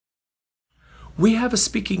We have a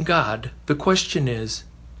speaking God. The question is,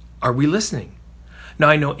 are we listening? Now,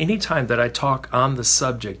 I know anytime that I talk on the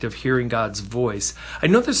subject of hearing God's voice, I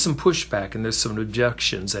know there's some pushback and there's some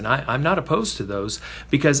objections, and I'm not opposed to those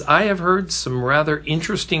because I have heard some rather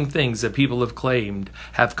interesting things that people have claimed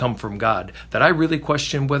have come from God that I really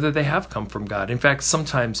question whether they have come from God. In fact,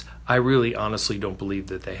 sometimes I really honestly don't believe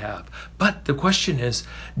that they have. But the question is,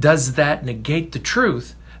 does that negate the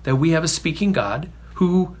truth that we have a speaking God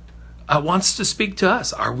who wants to speak to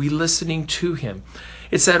us? Are we listening to him?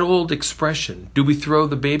 It's that old expression, do we throw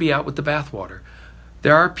the baby out with the bathwater?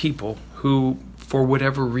 There are people who, for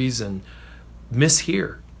whatever reason,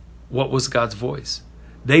 mishear what was God's voice.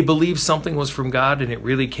 They believe something was from God and it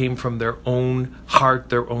really came from their own heart,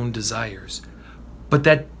 their own desires. But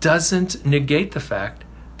that doesn't negate the fact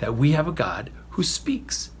that we have a God who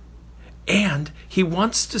speaks. And he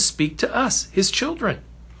wants to speak to us, his children.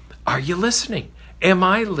 Are you listening? Am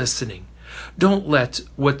I listening? Don't let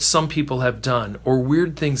what some people have done or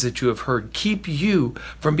weird things that you have heard keep you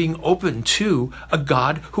from being open to a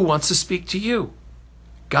God who wants to speak to you.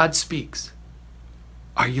 God speaks.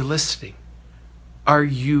 Are you listening? Are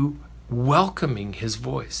you welcoming his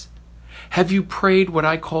voice? Have you prayed what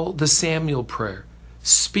I call the Samuel prayer?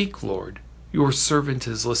 Speak, Lord, your servant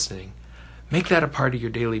is listening. Make that a part of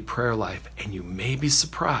your daily prayer life, and you may be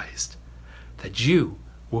surprised that you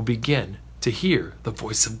will begin to hear the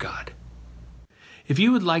voice of God. If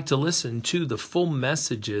you would like to listen to the full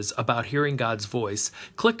messages about hearing God's voice,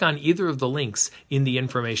 click on either of the links in the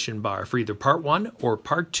information bar for either part 1 or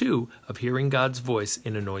part 2 of Hearing God's Voice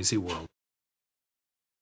in a Noisy World.